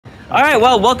All right,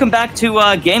 well, welcome back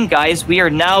to game, guys. We are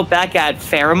now back at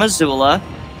Farum Azula.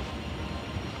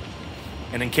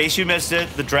 And in case you missed it,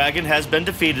 the dragon has been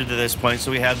defeated to this point,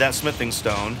 so we have that smithing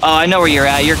stone. Oh, I know where you're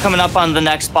at. You're coming up on the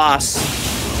next boss.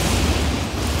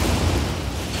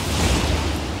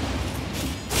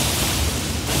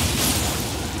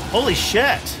 Holy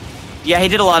shit! Yeah, he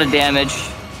did a lot of damage.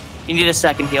 You need a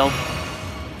second heal. Okay.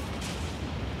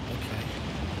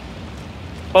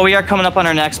 But we are coming up on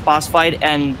our next boss fight,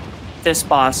 and this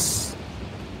boss...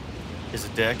 Is a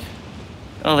dick?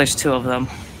 Oh, there's two of them.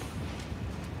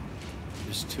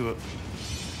 There's two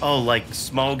of... Oh, like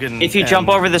Smog and... If you jump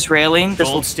over this railing... This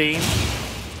Goldstein?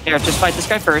 Here, just fight this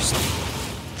guy first.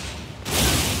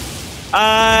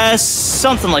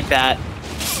 Something like that.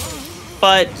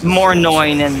 But more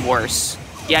annoying and worse.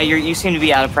 Yeah, you seem to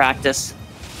be out of practice.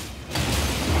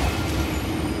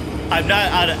 I'm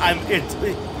not out of...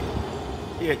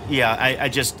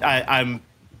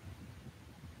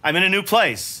 I'm in a new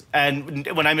place. And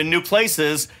when I'm in new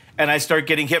places and I start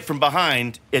getting hit from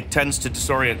behind, it tends to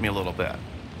disorient me a little bit.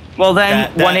 Well then,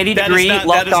 180 degree,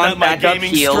 locked on, back up,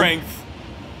 heal. Strength.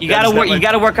 You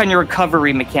gotta work on your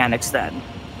recovery mechanics then.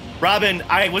 Robin,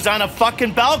 I was on a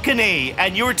fucking balcony,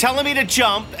 and you were telling me to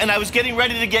jump, and I was getting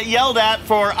ready to get yelled at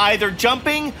for either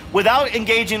jumping without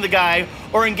engaging the guy,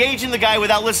 or engaging the guy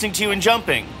without listening to you and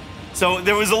jumping. So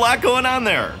there was a lot going on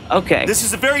there. Okay. This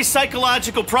is a very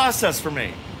psychological process for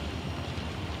me.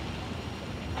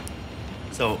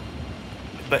 So,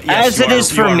 but yes, as it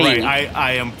is for me. Right.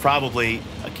 I am probably,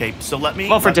 okay, so let me...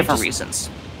 Well, for different reasons.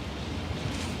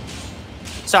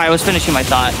 Sorry, I was finishing my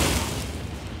thought.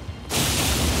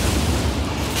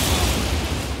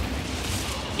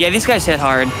 Yeah, these guys hit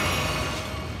hard.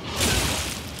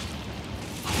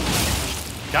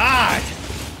 God!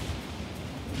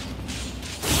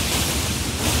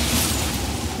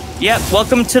 Yep,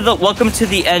 welcome to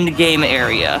the end game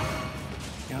area.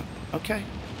 Yeah, okay.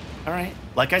 All right.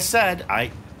 Like I said,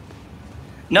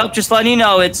 Nope, just letting you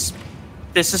know, this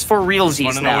is for realsies now. I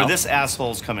want to know where this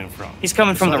asshole's coming from. He's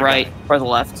coming from the right, or the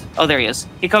left. Oh, there he is.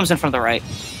 He comes in from the right.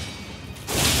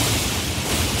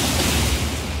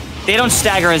 They don't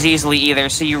stagger as easily either,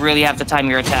 so you really have to time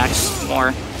your attacks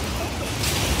more.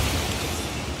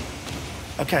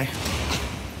 Okay.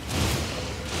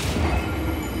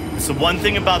 So one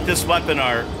thing about this weapon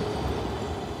art,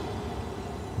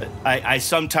 I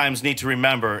sometimes need to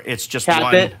remember, it's just Tap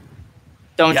one. it.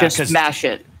 Don't just mash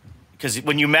it. Because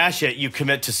when you mash it, you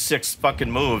commit to 6 fucking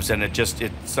moves, and it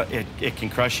can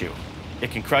crush you.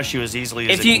 It can crush you as easily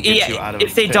as it can get you out of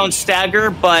if they don't stagger,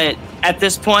 but at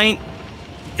this point,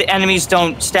 the enemies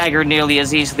don't stagger nearly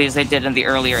as easily as they did in the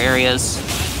earlier areas.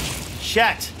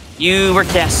 Shit. You were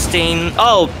casting.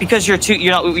 Oh, because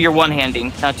you're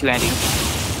one-handing, not two-handing.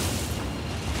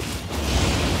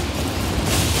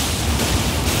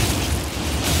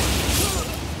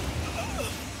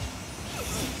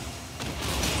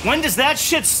 When does that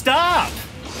shit stop?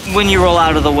 When you roll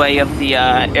out of the way of the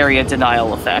area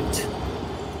denial effect.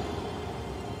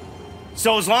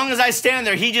 So as long as I stand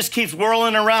there, he just keeps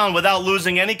whirling around without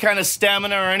losing any kind of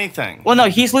stamina or anything. Well, no,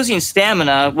 he's losing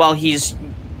stamina while he's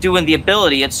doing the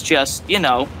ability. It's just, you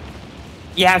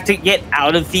have to get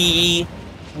out of the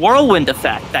whirlwind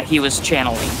effect that he was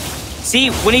channeling.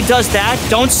 See, when he does that,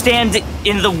 don't stand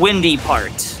in the windy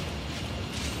part.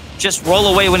 Just roll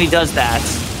away when he does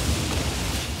that.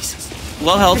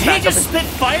 Low health. Did he just spit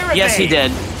fire at me? Yes, he did.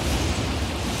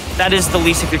 That is the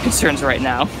least of your concerns right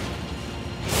now.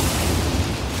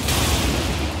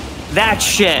 That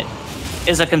shit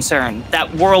is a concern.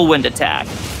 That whirlwind attack.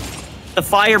 The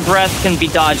fire breath can be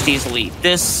dodged easily.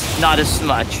 This, not as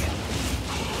much.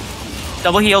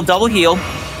 Double heal, double heal.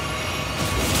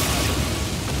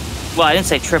 Well, I didn't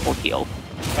say triple heal.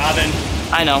 Robin.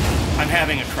 I know. I'm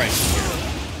having a crisis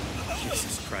here.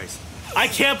 Jesus Christ. I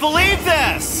can't believe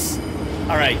this!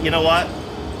 All right, you know what?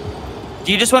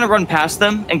 Do you just want to run past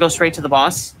them and go straight to the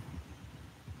boss?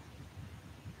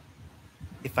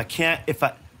 If I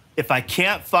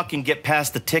can't fucking get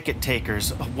past the ticket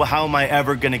takers, how am I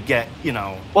ever gonna get,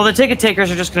 Well, the ticket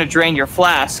takers are just gonna drain your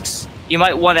flasks. You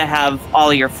might want to have all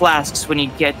of your flasks when you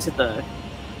get to the...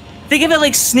 Think of it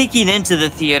like sneaking into the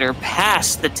theater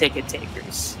past the ticket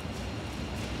takers.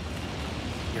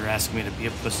 You're asking me to be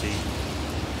a pussy.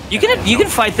 You can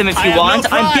fight them if you want. No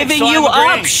pride, I'm giving so you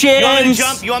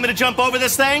options. You want me to jump over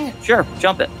this thing? Sure,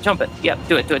 jump it. Yep,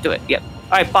 do it. Yep. All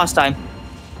right, boss time.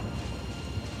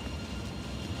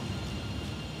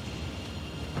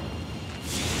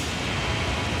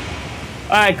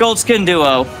 All right, GODSKIN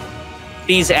duo.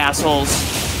 These assholes.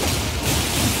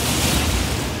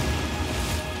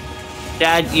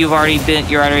 Dad, you're already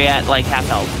at like half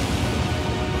health.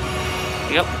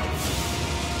 Yep.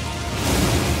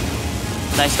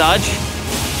 Nice dodge.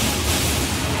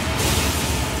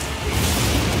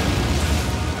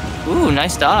 Ooh,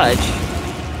 nice dodge.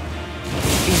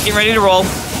 He's getting ready to roll.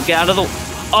 Get out of the...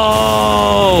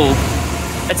 Oh!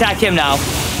 Attack him now.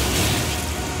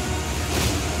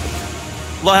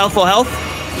 Low health, full health.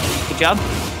 Good job.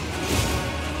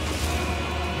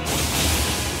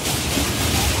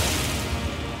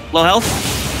 Low health.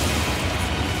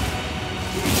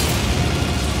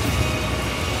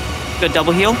 Good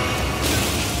double heal.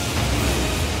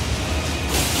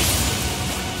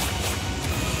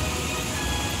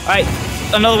 Alright,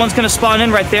 another one's gonna spawn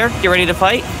in right there. Get ready to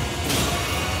fight.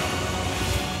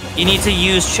 You need to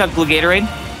use Chug Blue Gatorade.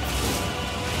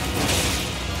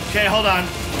 Okay, hold on.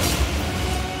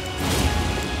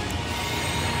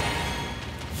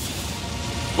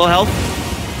 Low health.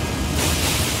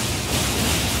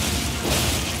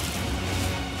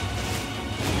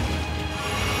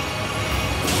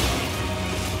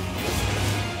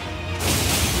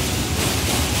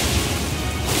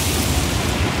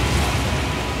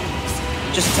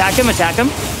 Just attack him, attack him.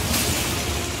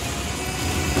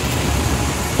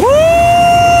 Woo!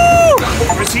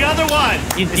 Where's the other one?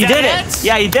 You did it.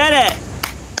 Yeah, you did it.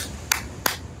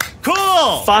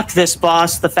 Cool. Fuck this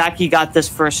boss. The fact he got this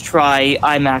first try,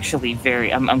 I'm actually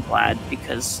I'm glad,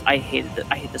 because I hate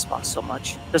this boss so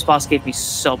much. This boss gave me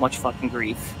so much fucking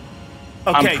grief.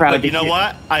 Okay, I'm proud but you know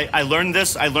what? I learned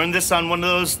this on one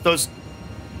of those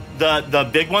the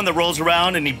big one that rolls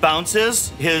around and he bounces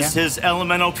his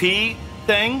elemental P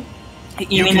thing.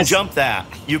 You can jump that.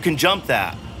 You can jump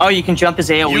that. Oh, you can jump his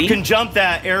AoE? You can jump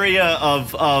that area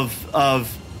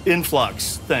of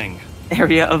influx thing.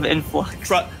 Area of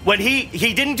influx. When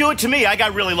he didn't do it to me, I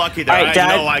got really lucky there. All right,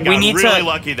 Dad, I got really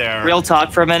lucky there. Real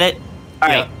talk for a minute. All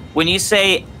right. When you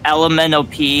say elemental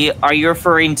P, are you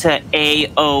referring to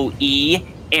AoE,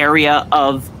 area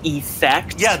of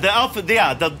effect? Yeah, the alpha.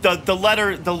 Yeah, the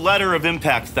letter of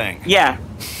impact thing. Yeah,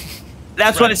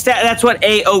 that's what that's what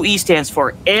AoE stands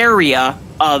for. Area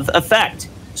of effect.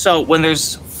 So when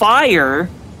there's fire,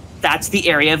 that's the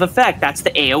area of effect. That's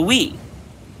the AoE.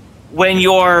 When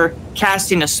you're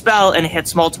casting a spell and it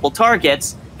hits multiple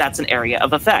targets, that's an area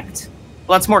of effect.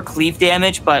 Well, that's more cleave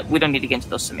damage, but we don't need to get into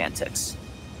those semantics.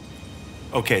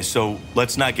 Okay, so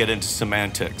let's not get into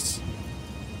semantics.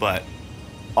 But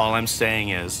all I'm saying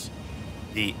is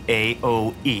the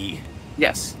AoE.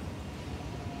 Yes.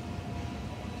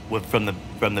 From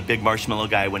the big marshmallow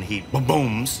guy when he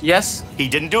booms. Yes. He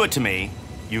didn't do it to me.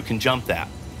 You can jump that.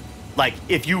 Like,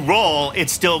 if you roll, it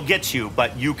still gets you,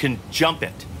 but you can jump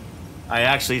it.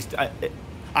 I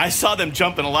saw them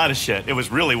jumping a lot of shit. It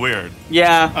was really weird.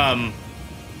 Yeah.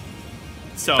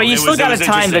 But you still got to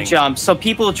time the jump. So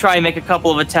people try and make a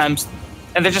couple of attempts,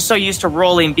 and they're just so used to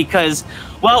rolling because,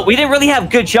 well, we didn't really have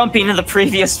good jumping in the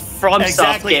previous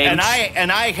FromSoft games.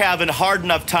 And I have a hard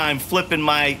enough time flipping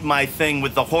my thing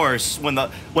with the horse when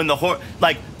the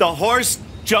horse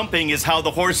jumping is how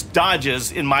the horse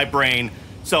dodges in my brain.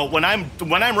 So when I'm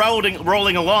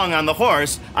rolling along on the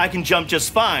horse, I can jump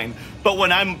just fine. But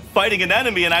when I'm fighting an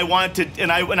enemy and I want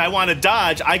to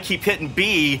dodge, I keep hitting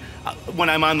B when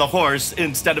I'm on the horse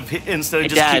instead of just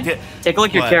keep hitting. Take a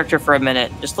look at your character for a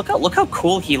minute. Just look how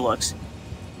cool he looks.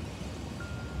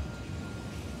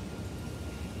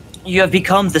 You have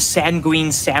become the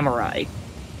Sanguine Samurai.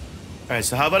 All right.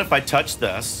 So how about if I touch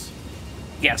this?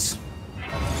 Yes.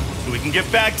 So we can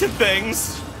get back to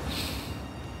things.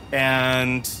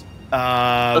 And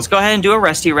let's go ahead and do a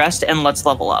resty rest and let's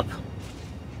level up.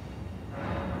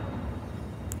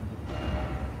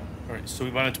 So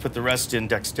we wanted to put the rest in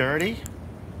dexterity,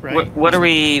 right? What are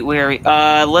we?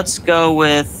 Let's go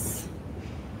with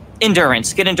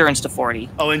endurance. Get endurance to 40.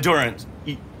 Oh, endurance.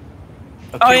 Okay,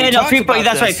 oh yeah, no, 3 points.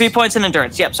 That's right, 3 points in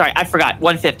endurance. Yep, sorry, I forgot.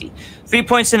 150. 3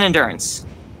 points in endurance.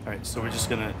 All right, so we're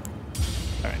just gonna.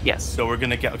 All right. Yes. So we're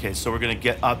gonna get. Okay, so we're gonna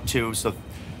get up to so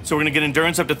we're gonna get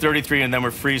endurance up to 33, and then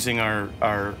we're freezing our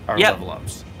level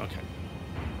ups. Okay.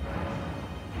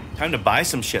 Time to buy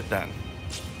some shit then.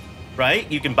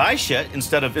 Right? You can buy shit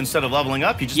instead of leveling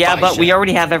up. You just buy but shit. We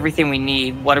already have everything we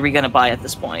need. What are we gonna buy at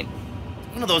this point?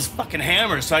 One of those fucking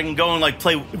hammers, so I can go and like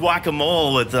play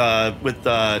whack-a-mole with.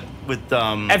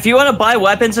 If you want to buy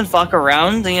weapons and fuck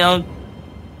around, you know.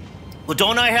 Well,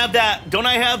 don't I have that?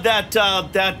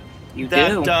 You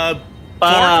do.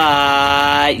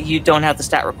 You don't have the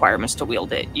stat requirements to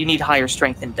wield it. You need higher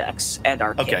strength and dex and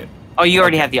arcade. Okay. Oh, you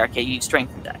already have the arcade. You need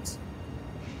strength and dex.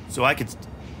 So I could.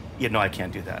 Yeah, no, I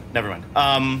can't do that. Never mind.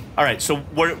 All right. So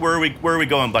where are we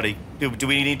going, buddy? Do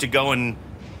we need to go and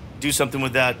do something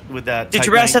with that? Did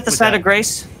you rest at the site of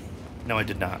grace? No, I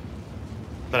did not.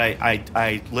 But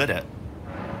I lit it.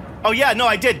 Oh, yeah, no,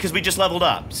 I did, because we just leveled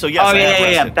up. So, yes, Oh, I have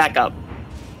yeah, rested. back up.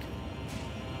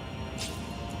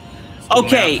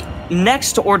 Okay,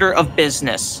 next order of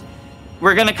business.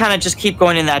 We're going to kind of just keep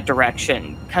going in that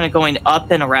direction. Kind of going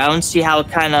up and around. See how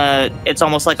it's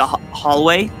almost like a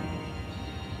hallway?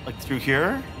 Like through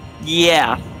here?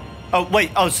 Yeah. Oh,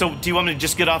 wait. Oh, so do you want me to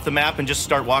just get off the map and just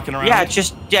start walking around? Yeah,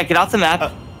 get off the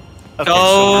map. Okay,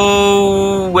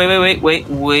 so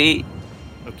wait.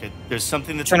 Okay, there's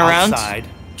something that's Turn around. outside.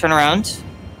 Turn around.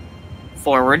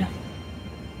 Forward.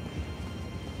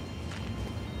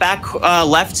 Back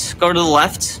left. Go to the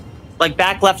left. Like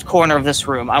back left corner of this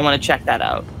room. I want to check that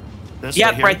out. This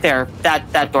Yep, right right there.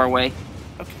 That doorway.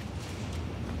 Okay.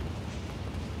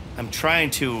 I'm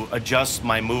trying to adjust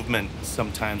my movement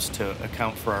sometimes to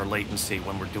account for our latency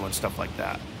when we're doing stuff like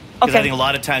that. Because I think a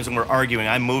lot of times when we're arguing,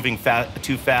 I'm moving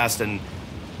too fast, and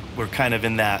we're kind of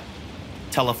in that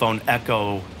telephone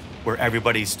echo where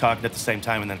everybody's talking at the same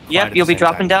time and then quiet Yep, you'll be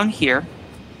dropping down here.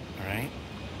 All right.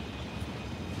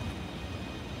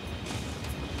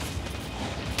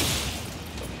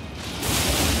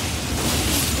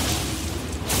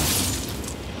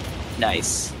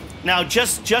 Nice. Now,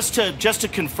 just to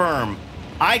confirm,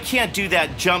 I can't do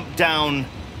that jump down,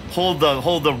 hold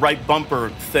the right bumper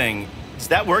thing. Does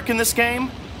that work in this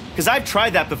game? Because I've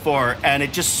tried that before and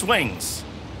it just swings.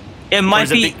 It might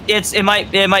be.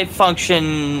 It might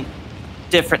function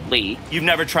differently. You've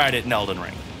never tried it in Elden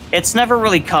Ring. It's never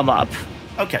really come up.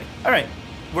 Okay. All right.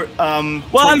 We're Well,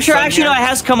 I'm sure actually no, it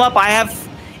has come up. I have.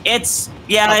 It's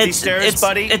up these stairs,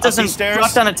 buddy. It doesn't.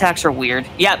 Drop down attacks are weird.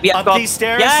 Yep. Up these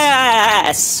stairs.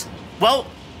 Yes. Well,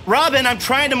 Robin, I'm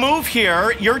trying to move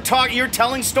here. You're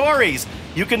telling stories.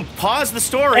 You can pause the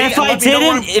story.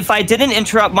 If I didn't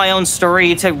interrupt my own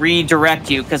story to redirect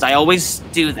you, because I always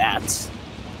do that,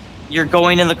 you're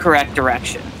going in the correct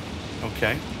direction.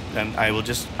 Okay, then I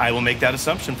will make that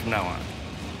assumption from now on.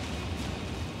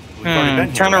 We've already been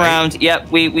here, turn right? around.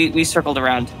 Yep, we circled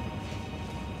around.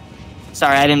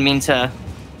 Sorry, I didn't mean to.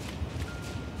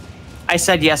 I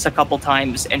said yes a couple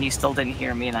times, and you still didn't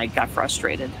hear me, and I got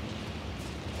frustrated.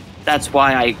 That's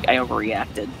why I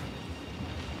overreacted.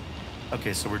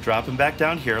 Okay, so we're dropping back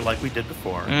down here like we did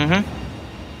before.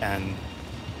 Mm-hmm. And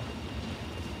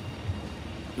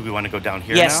do we want to go down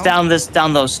here yes, now?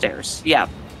 down those stairs. Yeah.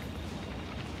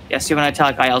 Yeah, see, when I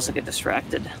talk, I also get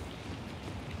distracted.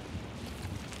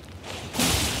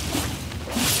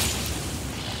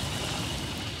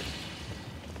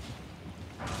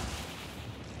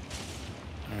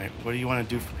 All right, what do you want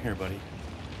to do from here, buddy?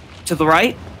 To the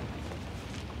right.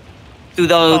 Through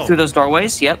those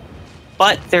doorways. Yep.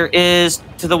 But there is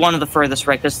to the one of the furthest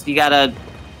right, because you gotta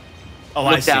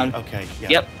look down. Okay. Yeah.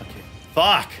 Yep. Okay.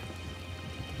 Fuck.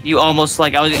 You almost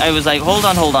like I was like, hold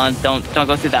on, don't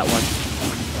go through that one.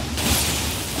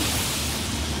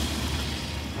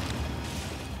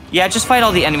 Yeah, just fight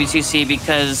all the enemies you see,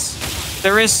 because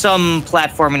there is some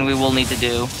platforming we will need to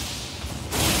do.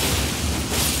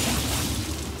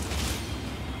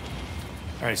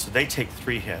 All right, so they take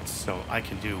 3 hits, so I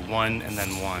can do 1 and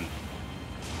then 1.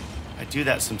 I do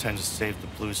that sometimes to save the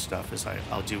blue stuff.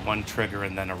 I'll do 1 trigger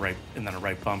and then a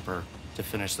right bumper to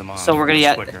finish them off. So we're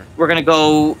gonna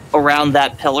go around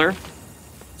that pillar.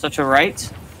 So to right,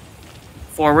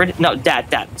 forward. No,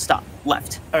 dad, stop.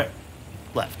 Left. All right,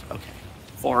 left. Okay.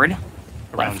 Forward.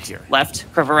 Around left. here. Left.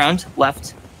 Curve around.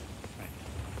 Left. Right.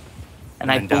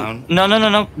 And I down.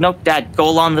 No, Dad. Go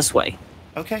along this way.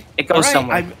 Okay. It goes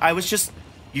somewhere. I was just.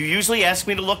 You usually ask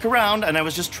me to look around, and I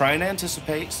was just trying to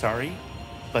anticipate. Sorry,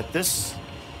 but this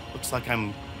looks like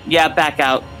I'm. Yeah, back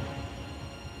out.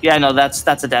 Yeah, no, that's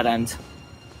a dead end.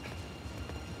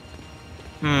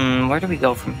 Where do we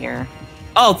go from here?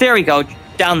 Oh, there we go.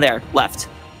 Down there, left.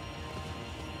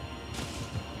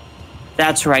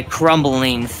 That's right,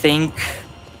 crumbling. Think.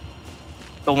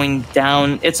 Going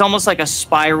down. It's almost like a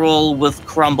spiral with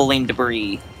crumbling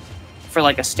debris for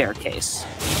like a staircase.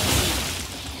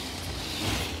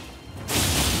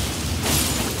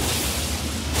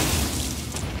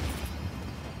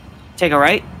 Take a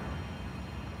right.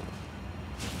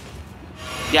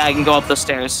 Yeah, I can go up those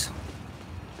stairs.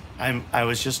 I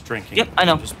was just drinking. Yep, I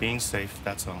know. I'm just being safe,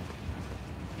 that's all.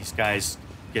 These guys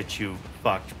get you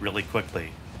fucked really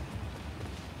quickly.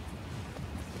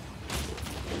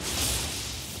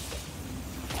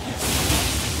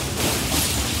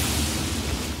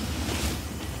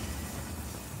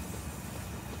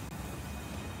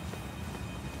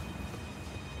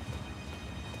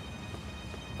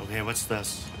 Okay, what's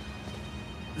this?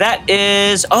 That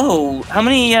is... Oh, how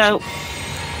many...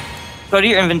 Go to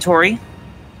your inventory.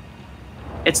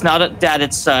 It's not a... Dad,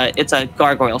 it's a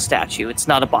gargoyle statue. It's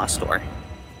not a boss door.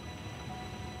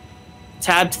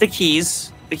 tab to the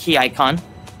keys, the key icon.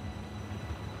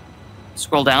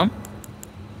 Scroll down.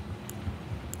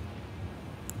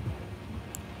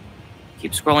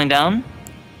 Keep scrolling down.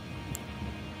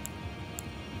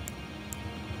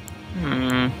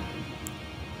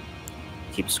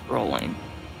 Keep scrolling.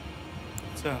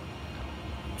 What's up?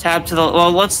 Tab to the,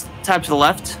 well, let's tab to the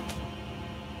left.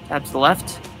 Tab to the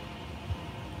left.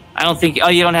 I don't think, oh,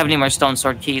 you don't have any more stone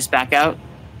sword keys. Back out.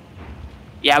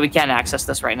 Yeah, we can't access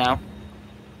this right now.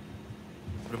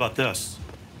 What about this?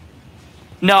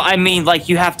 No, I mean, like,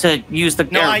 you have to use the...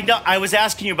 No, I know. I was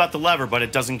asking you about the lever, but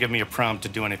it doesn't give me a prompt to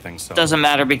do anything, so... Doesn't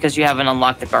matter because you haven't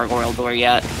unlocked the gargoyle door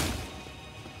yet.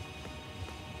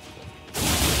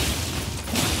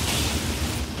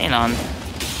 Hang on.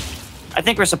 I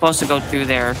think we're supposed to go through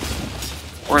there,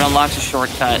 or it unlocks a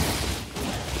shortcut.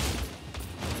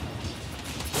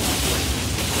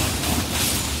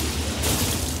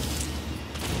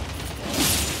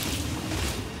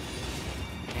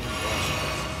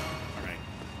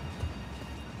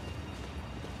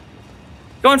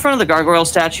 Go in front of the gargoyle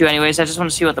statue anyways. I just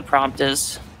want to see what the prompt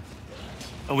is.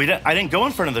 Oh, I didn't go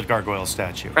in front of the gargoyle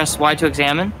statue. Press Y to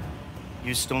examine.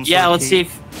 Use stone sword Yeah, let's key. see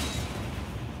if...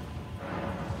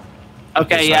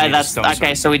 Okay, so I yeah, need that's... a stone Okay,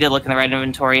 sword. so we did look in the right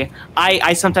inventory.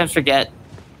 I sometimes forget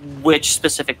which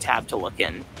specific tab to look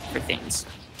in for things.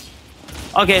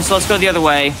 Okay, so let's go the other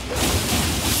way.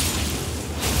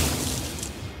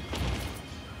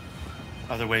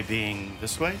 Other way being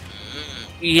this way?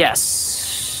 Yes.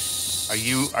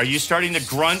 Are you starting to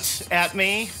grunt at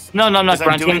me? No, I'm not Because I'm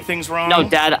grunting. doing things wrong? No,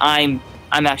 Dad, I'm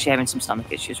actually having some stomach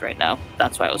issues right now.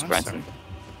 That's why I was I'm grunting. sorry.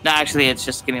 No, actually, it's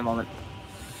just... Give me a moment.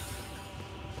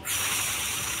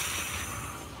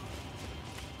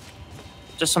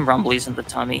 Just some rumblies in the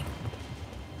tummy.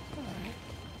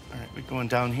 All right, we going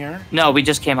down here? No, we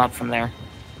just came up from there.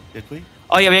 Did we?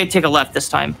 Oh, yeah, we need to take a left this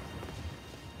time.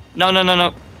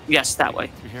 No. Yes, that way.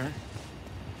 Through here?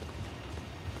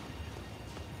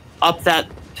 Up that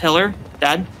pillar,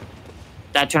 Dad.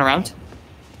 Dad, turn around.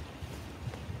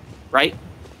 Right.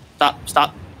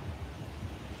 Stop.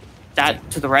 That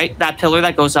to the right. That pillar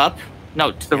that goes up.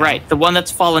 No, to the Yeah. right. The one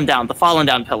that's fallen down. The fallen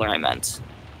down pillar, I meant.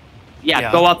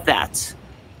 Yeah, go up that.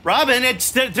 Robin,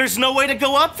 there's no way to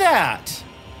go up that.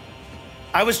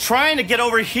 I was trying to get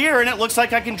over here, and it looks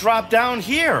like I can drop down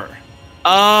here.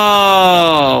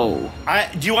 Oh.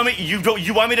 Do you want me?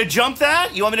 You want me to jump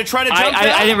that? You want me to try to jump that?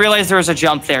 I didn't realize there was a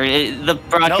jump there. The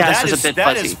broadcast is a bit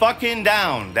fuzzy. That is fucking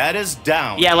down. That is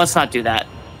down. Yeah, let's not do that.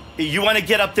 You want to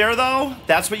get up there, though?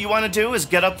 That's what you want to do, is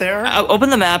get up there?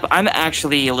 Open the map. I'm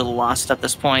actually a little lost at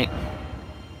this point.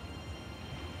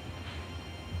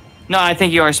 No, I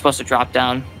think you are supposed to drop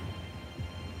down.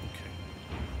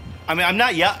 I mean, I'm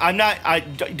not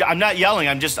yelling.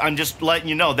 I'm just letting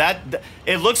you know that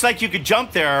it looks like you could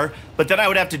jump there, but then I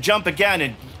would have to jump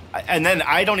again, and then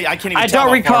I can't even tell I how don't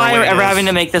far require away it ever is. having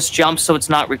to make this jump, so it's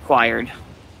not required.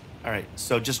 All right,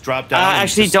 so just drop down.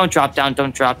 Actually, don't drop down.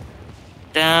 Don't drop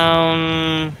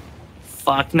down.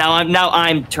 Fuck. Now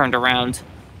I'm turned around.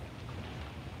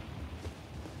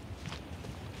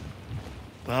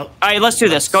 Well, All right, let's do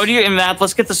this. Go to your map.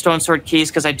 Let's get the stone sword keys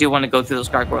because I do want to go through those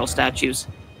gargoyle statues.